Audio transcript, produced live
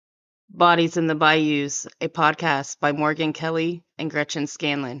Bodies in the Bayous, a podcast by Morgan Kelly and Gretchen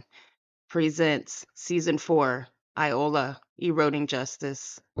Scanlon, presents Season 4, Iola, Eroding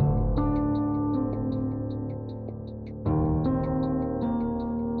Justice.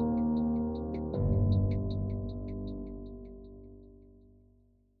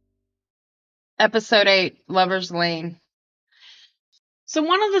 Episode 8, Lover's Lane. So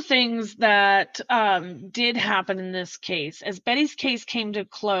one of the things that did happen in this case, as Betty's case came to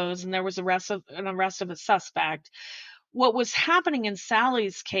close and there was an arrest of a suspect, what was happening in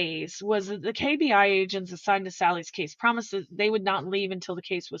Sally's case was that the KBI agents assigned to Sally's case promised that they would not leave until the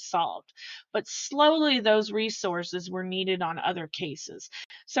case was solved. But slowly those resources were needed on other cases.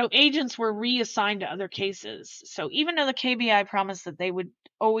 So agents were reassigned to other cases. So even though the KBI promised that they would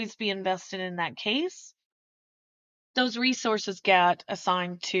always be invested in that case, those resources get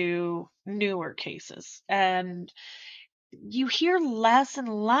assigned to newer cases. And you hear less and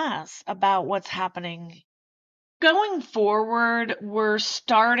less about what's happening. Going forward, we're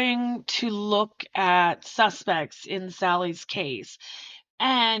starting to look at suspects in Sally's case.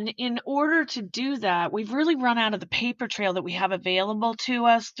 And in order to do that, we've really run out of the paper trail that we have available to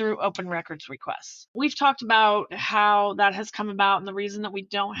us through open records requests. We've talked about how that has come about and the reason that we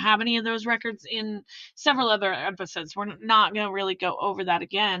don't have any of those records in several other episodes. We're not going to really go over that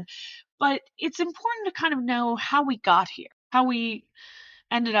again. But it's important to kind of know how we got here, how we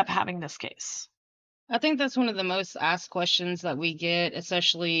ended up having this case. I think that's one of the most asked questions that we get,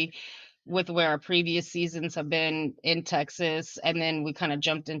 especially with where our previous seasons have been in Texas, and then we kind of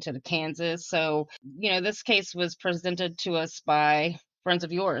jumped into the Kansas. So, this case was presented to us by friends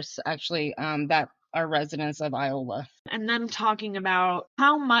of yours, actually, that are residents of Iola. And them talking about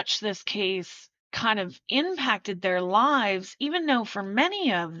how much this case kind of impacted their lives, even though for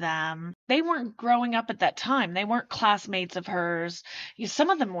many of them, they weren't growing up at that time. They weren't classmates of hers. Some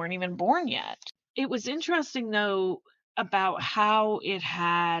of them weren't even born yet. It was interesting, though, about how it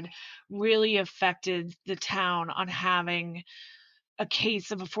had really affected the town on having a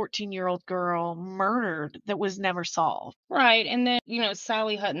case of a 14-year-old girl murdered that was never solved. Right. And then,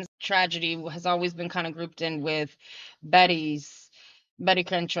 Sally Hutton's tragedy has always been kind of grouped in with Betty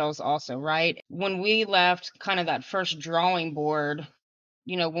Crenshaw's also, right? When we left kind of that first drawing board,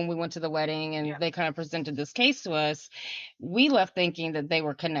 when we went to the wedding and they kind of presented this case to us, we left thinking that they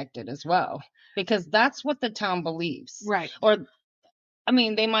were connected as well, because that's what the town believes. Right. Or, I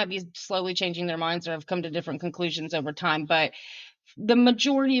mean, they might be slowly changing their minds or have come to different conclusions over time, but the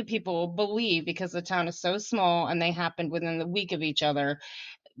majority of people believe, because the town is so small and they happened within the week of each other,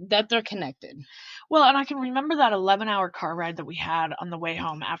 that they're connected. Well, and I can remember that 11-hour car ride that we had on the way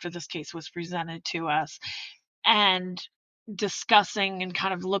home after this case was presented to us, and discussing and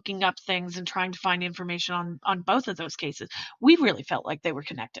kind of looking up things and trying to find information on both of those cases. We really felt like they were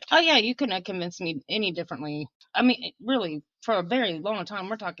connected. Oh yeah, you couldn't convince me any differently. I mean, really, for a very long time,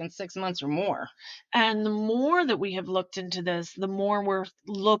 we're talking 6 months or more. And the more that we have looked into this, the more we're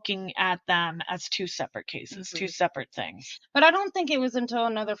looking at them as two separate cases, two separate things. But I don't think it was until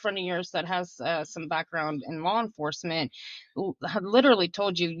another friend of yours that has some background in law enforcement had literally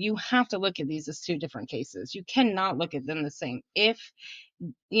told you, you have to look at these as two different cases. You cannot look at them the same. If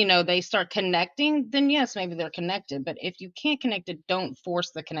they start connecting, then yes, maybe they're connected. But if you can't connect it, don't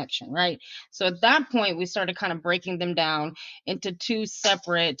force the connection, right? So at that point, we started kind of breaking them down into two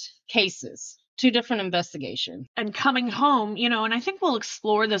separate cases, two different investigations. And coming home, and I think we'll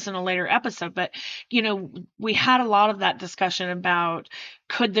explore this in a later episode, but, we had a lot of that discussion about,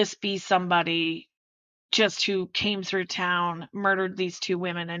 could this be somebody just who came through town, murdered these two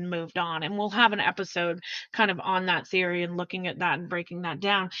women, and moved on? And we'll have an episode kind of on that theory and looking at that and breaking that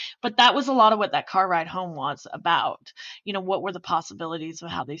down. But that was a lot of what that car ride home was about. What were the possibilities of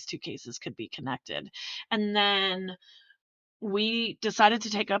how these two cases could be connected? And then we decided to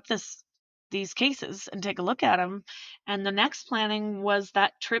take up these cases and take a look at them. And the next planning was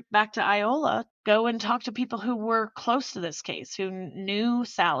that trip back to Iola, go and talk to people who were close to this case, who knew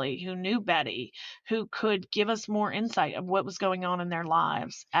Sally, who knew Betty, who could give us more insight of what was going on in their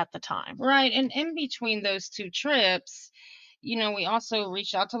lives at the time. Right. And in between those two trips, we also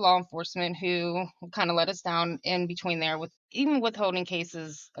reached out to law enforcement, who kind of let us down in between there with even withholding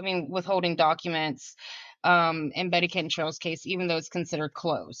documents in Betty Cantrell's case, even though it's considered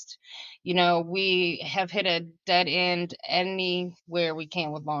closed. We have hit a dead end anywhere we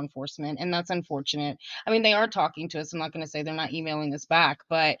can with law enforcement, and that's unfortunate. I mean, they are talking to us. I'm not going to say they're not emailing us back,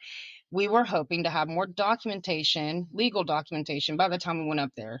 but we were hoping to have more documentation, legal documentation, by the time we went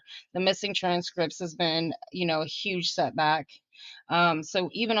up there. The missing transcripts has been, a huge setback. So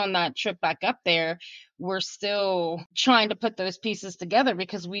even on that trip back up there, we're still trying to put those pieces together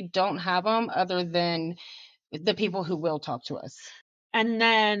because we don't have them other than the people who will talk to us. And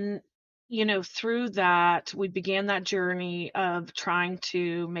then, through that, we began that journey of trying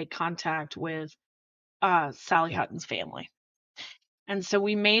to make contact with Sally Hutton's family. And so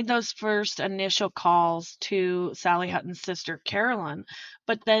we made those first initial calls to Sally Hutton's sister, Carolyn.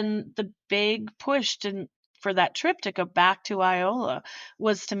 But then the big push for that trip to go back to Iola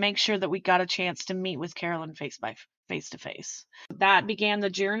was to make sure that we got a chance to meet with Carolyn face to face. That began the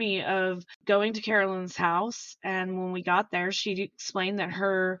journey of going to Carolyn's house. And when we got there, she explained that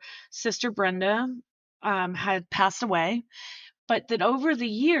her sister Brenda had passed away, but that over the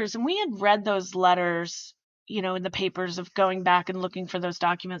years, and we had read those letters, in the papers of going back and looking for those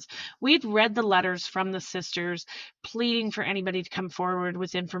documents. We'd read the letters from the sisters pleading for anybody to come forward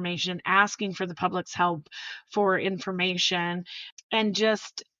with information, asking for the public's help for information, and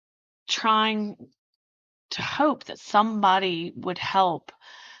just trying to hope that somebody would help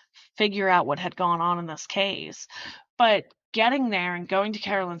figure out what had gone on in this case. But getting there and going to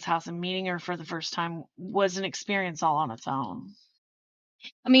Carolyn's house and meeting her for the first time was an experience all on its own.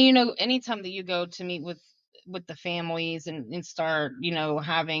 I mean, you know, anytime that you go to meet with the families and start, you know,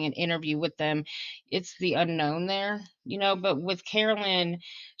 having an interview with them, it's the unknown there, you know. But with Carolyn,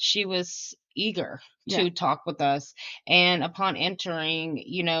 she was eager Yeah. to talk with us. And upon entering,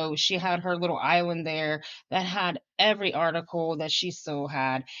 you know, she had her little island there that had every article that she still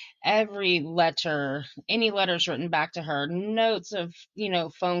had, every letter, any letters written back to her, notes of, you know,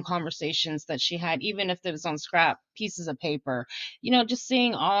 phone conversations that she had, even if it was on scrap pieces of paper, you know, just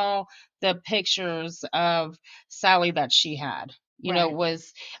seeing all the pictures of Sally that she had, you know, Right.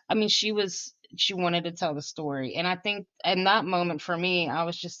 was, I mean, she wanted to tell the story. And I think in that moment for me, I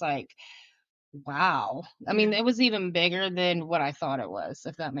was just like, wow. I Yeah. mean, it was even bigger than what I thought it was,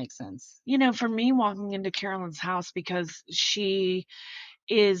 if that makes sense. For me, walking into Carolyn's house, because she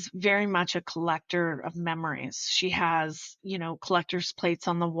is very much a collector of memories. She has, collector's plates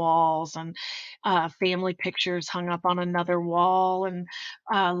on the walls and family pictures hung up on another wall and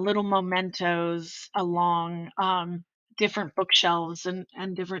little mementos along different bookshelves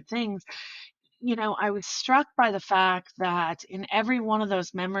and different things. I was struck by the fact that in every one of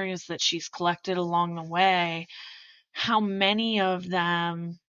those memories that she's collected along the way, how many of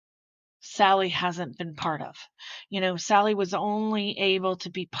them Sally hasn't been part of. Sally was only able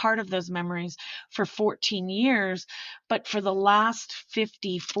to be part of those memories for 14 years, but for the last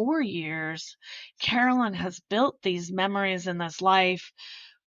 54 years, Carolyn has built these memories in this life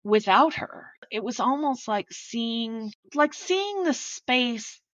without her. It was almost like seeing the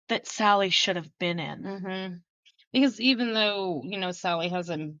space that Sally should have been in. Mm-hmm. Because even though, you know, Sally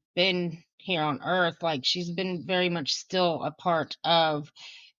hasn't been here on Earth, like she's been very much still a part of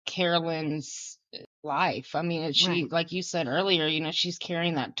Carolyn's life. I mean, she, Right. like you said earlier, you know, she's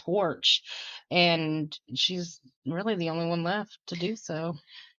carrying that torch and she's really the only one left to do so.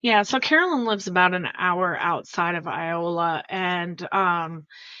 Yeah, so Carolyn lives about an hour outside of Iola, and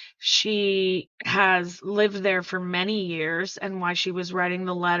she has lived there for many years. And while she was writing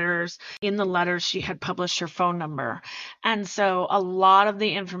the letters, in the letters, she had published her phone number. And so a lot of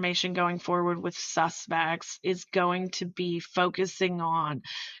the information going forward with suspects is going to be focusing on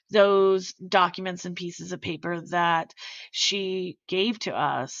those documents and pieces of paper that she gave to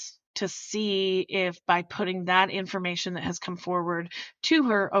us, to see if by putting that information that has come forward to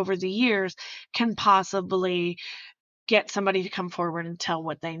her over the years can possibly get somebody to come forward and tell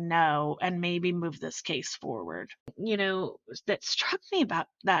what they know and maybe move this case forward. That struck me about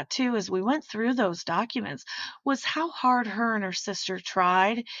that too, as we went through those documents, was how hard her and her sister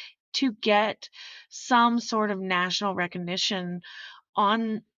tried to get some sort of national recognition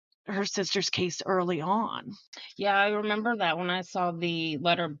on her sister's case early on. Yeah, I remember that when I saw the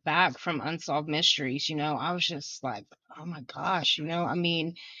letter back from Unsolved Mysteries, you know, I was just like, oh my gosh, you know, I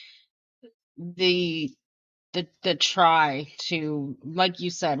mean, the the try to, like you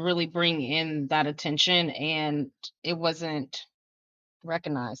said, really bring in that attention and it wasn't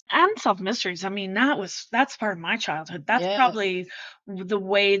recognized. Unsolved Mysteries, I mean, that's part of my childhood. That's Yes. probably the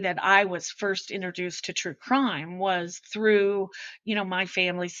way that I was first introduced to true crime, was through, my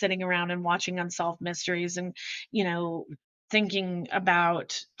family sitting around and watching Unsolved Mysteries and, you know, thinking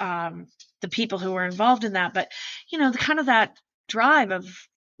about the people who were involved in that. But, the kind of that drive of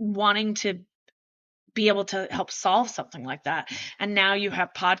wanting to be able to help solve something like that. And now you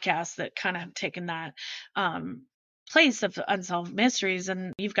have podcasts that kind of have taken that place of Unsolved Mysteries,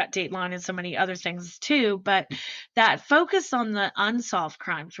 and you've got Dateline and so many other things too. But that focus on the unsolved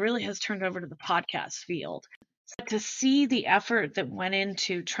crimes really has turned over to the podcast field. To see the effort that went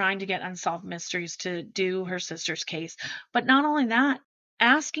into trying to get Unsolved Mysteries to do her sister's case, but not only that,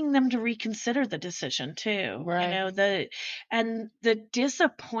 asking them to reconsider the decision too. Right. The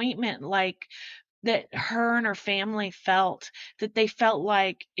disappointment, like, that her and her family felt, that they felt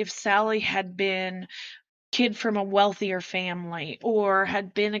like if Sally had been kid from a wealthier family or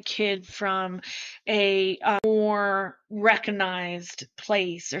had been a kid from a more recognized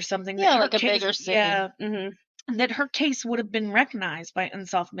place or something, that Yeah, her like a case, bigger city. that her case would have been recognized by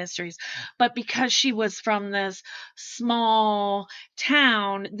Unsolved Mysteries. But because she was from this small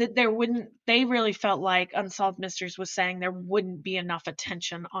town, that they really felt like Unsolved Mysteries was saying there wouldn't be enough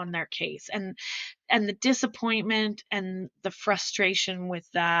attention on their case. And the disappointment and the frustration with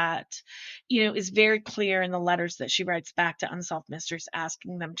that, is very clear in the letters that she writes back to Unsolved Mysteries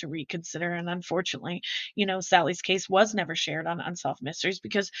asking them to reconsider. And unfortunately, Sally's case was never shared on Unsolved Mysteries,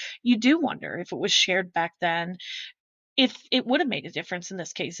 because you do wonder if it was shared back then, if it would have made a difference in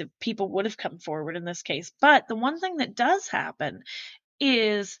this case, if people would have come forward in this case. But the one thing that does happen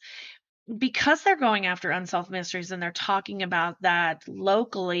is, because they're going after Unsolved Mysteries and they're talking about that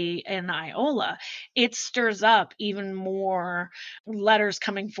locally in Iola, it stirs up even more letters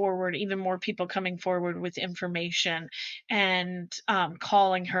coming forward, even more people coming forward with information and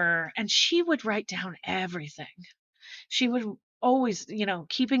calling her. And she would write down everything. She would always,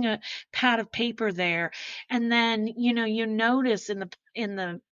 keeping a pad of paper there. And then, you notice in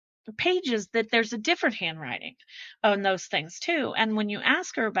the pages that there's a different handwriting on those things too. And when you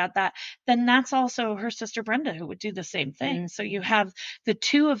ask her about that, then that's also her sister Brenda who would do the same thing. So you have the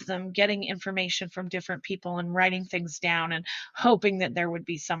two of them getting information from different people and writing things down and hoping that there would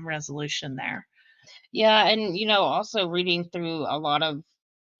be some resolution there. Yeah, and also reading through a lot of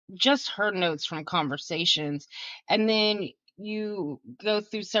just her notes from conversations, and then you go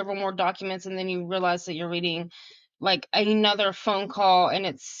through several more documents, and then you realize that you're reading like another phone call, and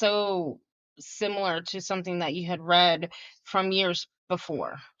it's so similar to something that you had read from years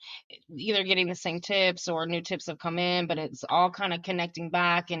before, either getting the same tips or new tips have come in, but it's all kind of connecting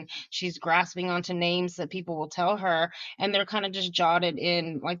back, and she's grasping onto names that people will tell her, and they're kind of just jotted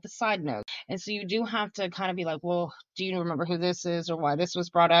in like the side notes. And so you do have to kind of be like, well, do you remember who this is or why this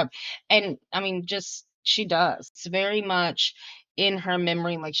was brought up? And I mean, just she does. It's very much in her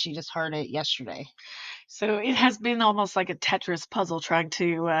memory, like she just heard it yesterday. So it has been almost like a Tetris puzzle trying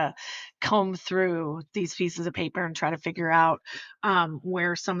to comb through these pieces of paper and try to figure out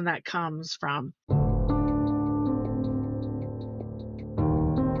where some of that comes from.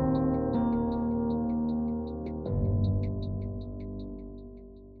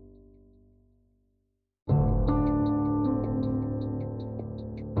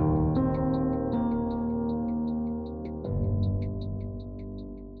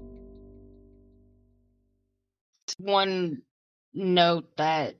 One note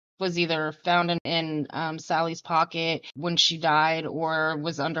that was either found in Sally's pocket when she died or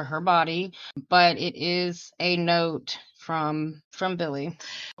was under her body, but it is a note from Billy.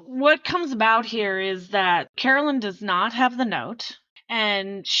 What comes about here is that Carolyn does not have the note,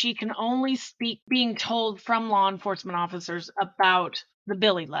 and she can only speak being told from law enforcement officers about the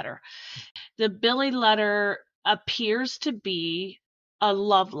Billy letter. The Billy letter appears to be a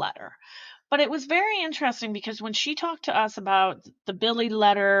love letter. But it was very interesting because when she talked to us about the Billy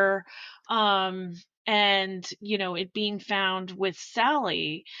letter, and it being found with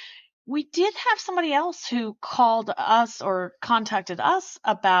Sally, we did have somebody else who called us or contacted us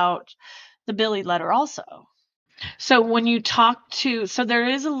about the Billy letter also. So when you talk to, so there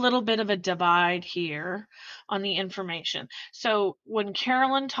is a little bit of a divide here on the information. So when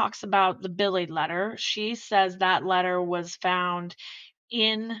Carolyn talks about the Billy letter, she says that letter was found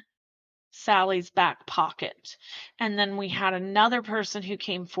in Sally's back pocket. And then we had another person who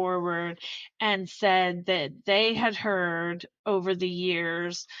came forward and said that they had heard over the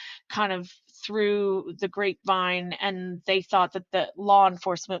years, kind of through the grapevine, and they thought that the law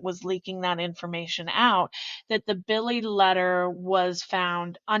enforcement was leaking that information out, that the Billy letter was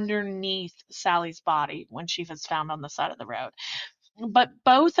found underneath Sally's body when she was found on the side of the road. But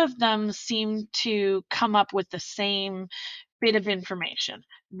both of them seem to come up with the same bit of information,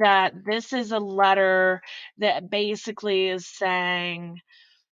 that this is a letter that basically is saying,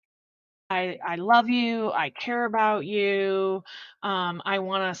 I love you, I care about you, I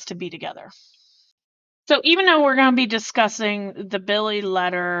want us to be together. So even though we're going to be discussing the Billy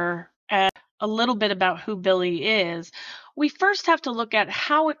letter and a little bit about who Billy is, we first have to look at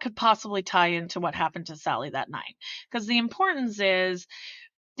how it could possibly tie into what happened to Sally that night. Because the importance is,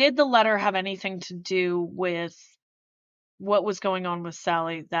 did the letter have anything to do with what was going on with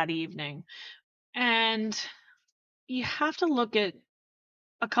Sally that evening? And you have to look at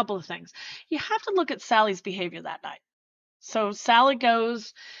a couple of things. You have to look at Sally's behavior that night. So Sally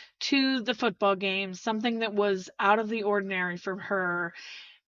goes to the football game, something that was out of the ordinary for her,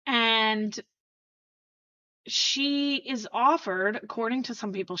 and she is offered, according to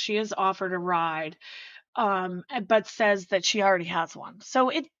some people, she is offered a ride, but says that she already has one. So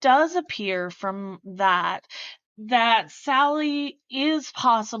it does appear from that Sally is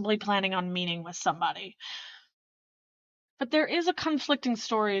possibly planning on meeting with somebody. But there is a conflicting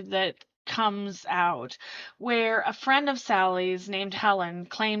story that comes out where a friend of Sally's named Helen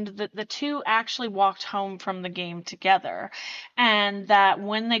claimed that the two actually walked home from the game together, and that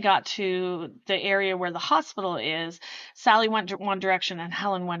when they got to the area where the hospital is, Sally went one direction and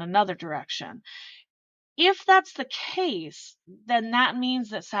Helen went another direction. If that's the case, then that means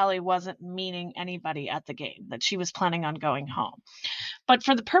that Sally wasn't meeting anybody at the game, that she was planning on going home. But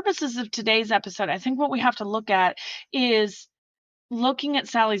for the purposes of today's episode, I think what we have to look at is looking at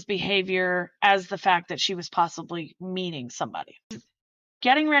Sally's behavior as the fact that she was possibly meeting somebody.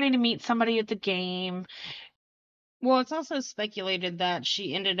 Getting ready to meet somebody at the game. Well, it's also speculated that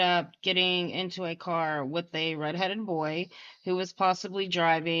she ended up getting into a car with a redheaded boy who was possibly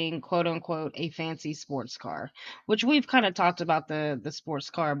driving, quote unquote, a fancy sports car, which we've kind of talked about the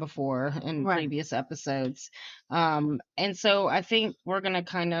sports car before in Right. previous episodes. And so I think we're gonna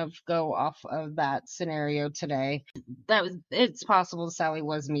kind of go off of that scenario today. It's possible Sally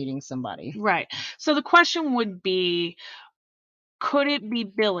was meeting somebody. Right. So the question would be, could it be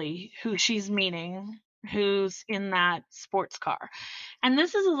Billy who she's meeting, who's in that sports car? And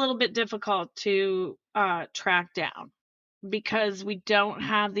this is a little bit difficult to track down because we don't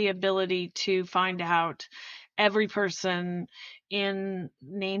have the ability to find out every person in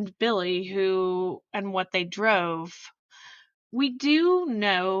named Billy who and what they drove. We do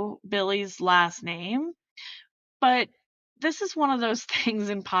know Billy's last name, but this is one of those things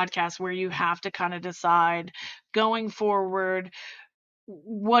in podcasts where you have to kind of decide going forward,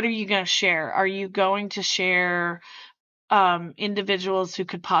 what are you going to share? Are you going to share individuals who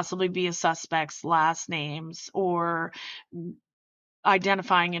could possibly be a suspect's last names or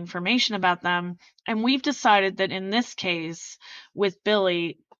identifying information about them? And we've decided that in this case with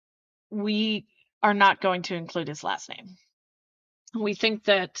Billy, we are not going to include his last name. We think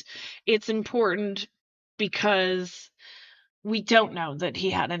that it's important because we don't know that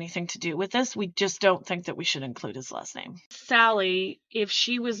he had anything to do with this. We just don't think that we should include his last name. Sally, if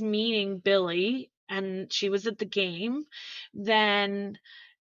she was meeting Billy and she was at the game, then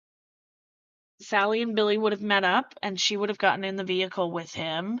Sally and Billy would have met up and she would have gotten in the vehicle with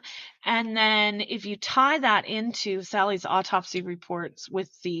him. And then if you tie that into Sally's autopsy reports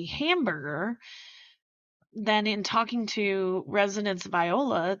with the hamburger, then in talking to residents of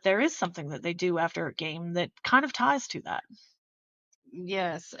Iola, there is something that they do after a game that kind of ties to that.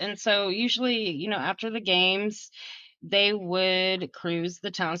 Yes. And so usually, after the games, they would cruise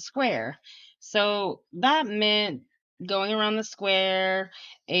the town square. So that meant going around the square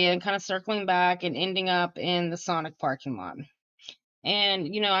and kind of circling back and ending up in the Sonic parking lot. And,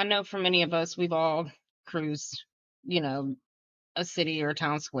 I know for many of us, we've all cruised, you know, a city or a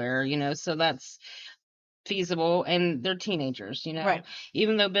town square, so that's feasible. And they're teenagers, Right.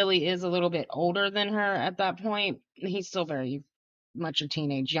 even though Billy is a little bit older than her at that point, he's still very much a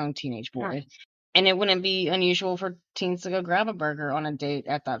young teenage boy. Right. And it wouldn't be unusual for teens to go grab a burger on a date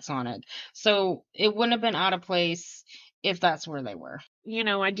at that Sonic. So it wouldn't have been out of place if that's where they were.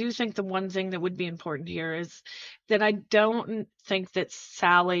 I do think the one thing that would be important here is that I don't think that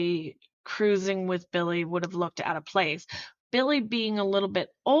Sally cruising with Billy would have looked out of place. Billy being a little bit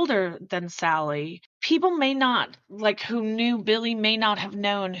older than Sally, people may not, like who knew Billy, may not have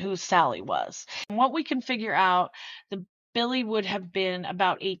known who Sally was. And what we can figure out, the Billy would have been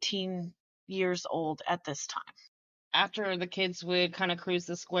about 18 years old at this time. After the kids would kind of cruise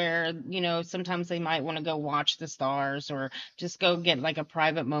the square, sometimes they might want to go watch the stars or just go get like a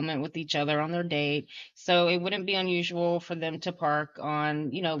private moment with each other on their date. So it wouldn't be unusual for them to park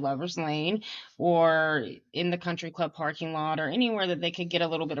on, Lover's Lane or in the country club parking lot or anywhere that they could get a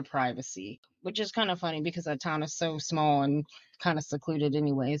little bit of privacy, which is kind of funny because that town is so small and kind of secluded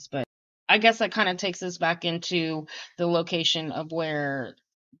anyways. But I guess that kind of takes us back into the location of where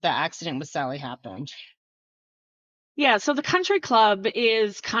the accident with Sally happened. Yeah, so the country club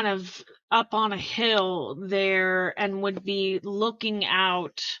is kind of up on a hill there and would be looking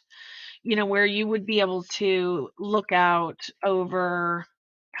out, where you would be able to look out over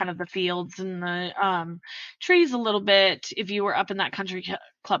kind of the fields and the trees a little bit if you were up in that country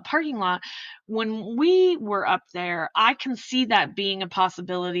club parking lot. When we were up there, I can see that being a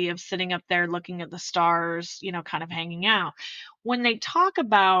possibility of sitting up there looking at the stars, kind of hanging out. When they talk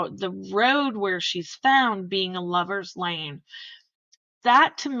about the road where she's found being a lover's lane,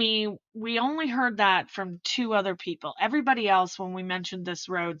 that to me, we only heard that from two other people. Everybody else, when we mentioned this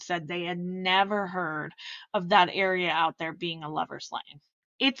road, said they had never heard of that area out there being a lover's lane.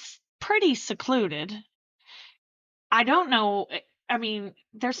 It's pretty secluded. I don't know. I mean,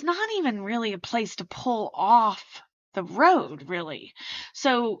 there's not even really a place to pull off the road, really.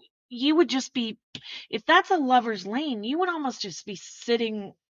 So you would just be, if that's a lover's lane, you would almost just be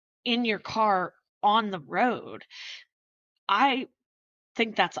sitting in your car on the road. I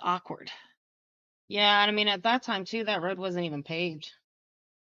think that's awkward. Yeah, and I mean at that time too, that road wasn't even paved.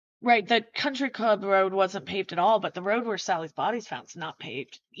 Right, the country club road wasn't paved at all, but the road where Sally's body's found's not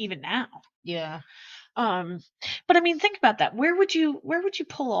paved even now. Yeah. Um, but I mean, think about that. Where would you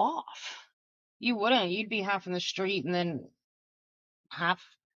pull off? You wouldn't. You'd be half in the street and then half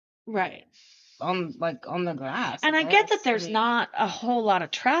Right. on the grass, I And I get that guess. I there's mean, not a whole lot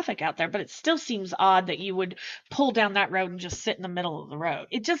of traffic out there, but it still seems odd that you would pull down that road and just sit in the middle of the road.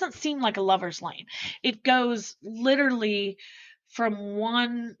 It doesn't seem like a lover's lane. It goes literally from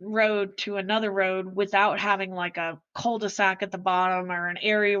one road to another road without having like a cul-de-sac at the bottom or an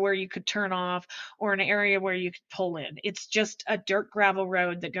area where you could turn off or an area where you could pull in. It's just a dirt gravel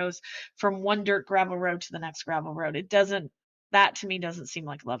road that goes from one dirt gravel road to the next gravel road. That to me doesn't seem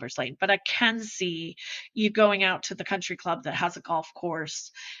like lover's lane, but I can see you going out to the country club that has a golf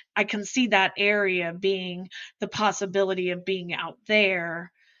course. I can see that area being the possibility of being out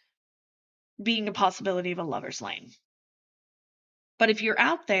there, being a possibility of a lover's lane. But if you're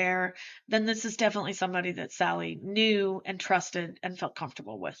out there, then this is definitely somebody that Sally knew and trusted and felt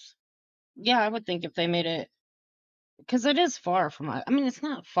comfortable with. yeah, I would think if they made it, because it is far from. I mean, it's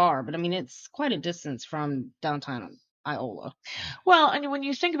not far, but I mean, it's quite a distance from downtown Iola. Well, and when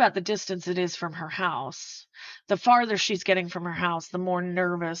you think about the distance it is from her house, the farther she's getting from her house, the more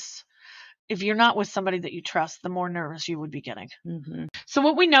nervous. If you're not with somebody that you trust, the more nervous you would be getting. Hmm. So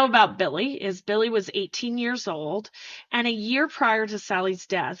what we know about Billy is Billy was 18 years old, and a year prior to Sally's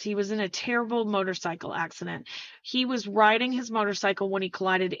death, he was in a terrible motorcycle accident. He was riding his motorcycle when he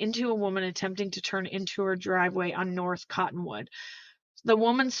collided into a woman attempting to turn into her driveway on North Cottonwood. The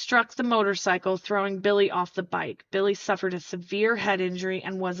woman struck the motorcycle, throwing Billy off the bike. Billy suffered a severe head injury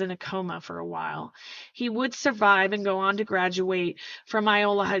and was in a coma for a while. He would survive and go on to graduate from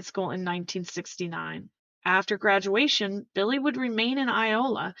Iola High School in 1969. After graduation, Billy would remain in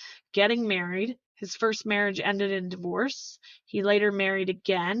Iola, getting married. His first marriage ended in divorce. He later married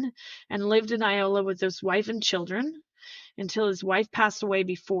again and lived in Iola with his wife and children until his wife passed away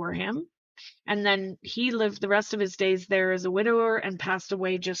before him. And then he lived the rest of his days there as a widower and passed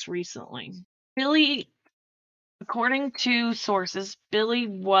away just recently. Billy, according to sources, Billy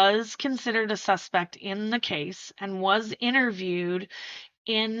was considered a suspect in the case and was interviewed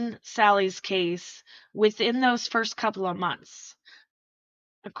in Sally's case within those first couple of months.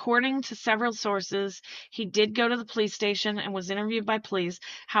 According to several sources, he did go to the police station and was interviewed by police.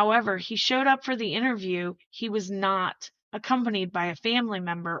 However, he showed up for the interview. He was not accompanied by a family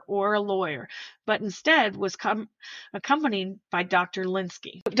member or a lawyer, but instead was accompanied by Dr.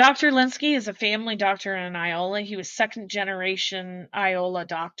 Linsky. Dr. Linsky is a family doctor in Iola. He was second generation Iola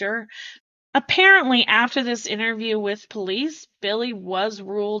doctor. Apparently, after this interview with police, Billy was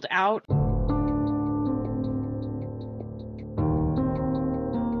ruled out.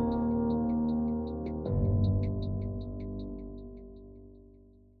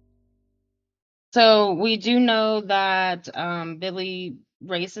 So we do know that Billy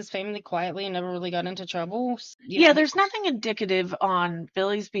raised his family quietly and never really got into trouble. Yeah, there's nothing indicative on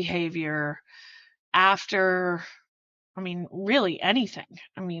Billy's behavior after, I mean, really anything.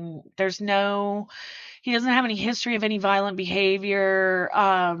 I mean, he doesn't have any history of any violent behavior.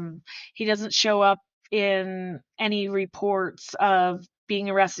 He doesn't show up in any reports of being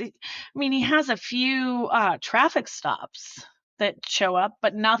arrested. I mean, he has a few traffic stops that show up,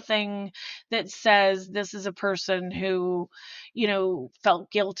 but nothing that says this is a person who,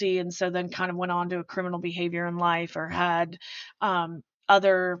 felt guilty and so then kind of went on to a criminal behavior in life or had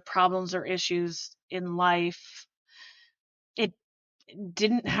other problems or issues in life. It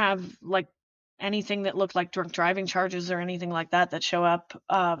didn't have like anything that looked like drunk driving charges or anything like that show up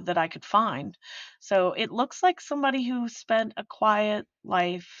that I could find. So it looks like somebody who spent a quiet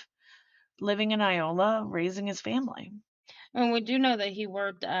life living in Iola, raising his family. And we do know that he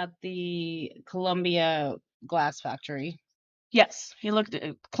worked at the Columbia glass factory. Yes, he looked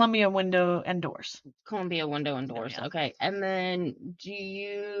at Columbia window and doors. Columbia window and doors. Yeah. Okay. And then do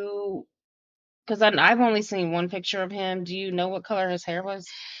you, because I've only seen one picture of him. Do you know what color his hair was?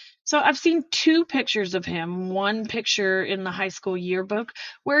 So I've seen two pictures of him. One picture in the high school yearbook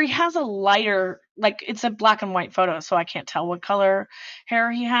where he has a lighter, like it's a black and white photo, so I can't tell what color hair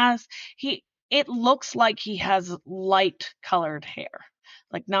he has. It looks like he has light colored hair.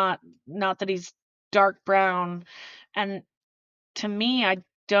 Like not that he's dark brown. And to me, I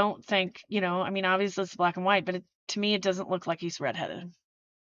don't think, I mean, obviously it's black and white, but to me it doesn't look like he's redheaded.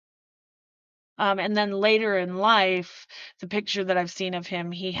 And then later in life, the picture that I've seen of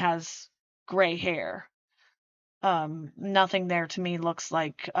him, he has gray hair. Nothing there to me looks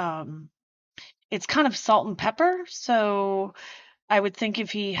like it's kind of salt and pepper. So I would think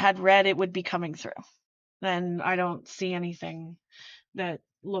if he had red, it would be coming through. And I don't see anything that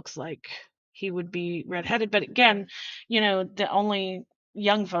looks like he would be redheaded. But again, the only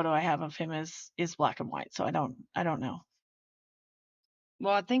young photo I have of him is black and white. So I don't know.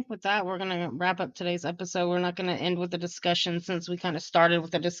 Well, I think with that, we're going to wrap up today's episode. We're not going to end with a discussion since we kind of started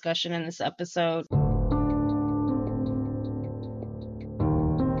with a discussion in this episode.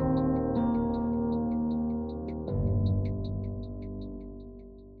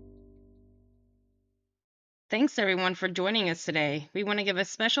 Thanks everyone for joining us today. We want to give a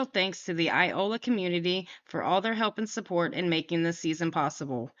special thanks to the Iola community for all their help and support in making this season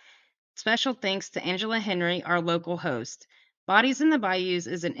possible. Special thanks to Angela Henry, our local host. Bodies in the Bayous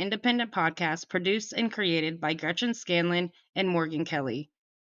is an independent podcast produced and created by Gretchen Scanlon and Morgan Kelly.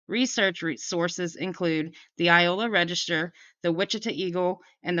 Research sources include the Iola Register, the Wichita Eagle,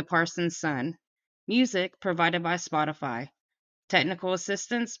 and the Parsons Sun. Music provided by Spotify. Technical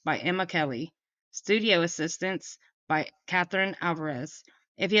assistance by Emma Kelly. Studio assistance by Catherine Alvarez.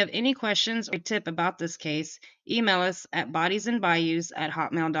 If you have any questions or tip about this case, email us at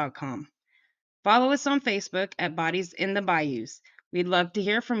bodiesandbayous@hotmail.com. Follow us on Facebook at Bodies in the Bayous. We'd love to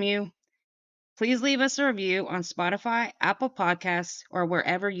hear from you. Please leave us a review on Spotify, Apple Podcasts, or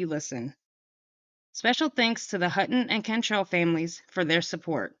wherever you listen. Special thanks to the Hutton and Cantrell families for their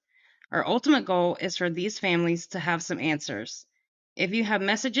support. Our ultimate goal is for these families to have some answers. If you have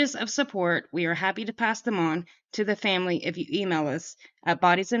messages of support, we are happy to pass them on to the family if you email us at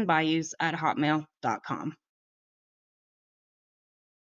bodiesandbayous@hotmail.com.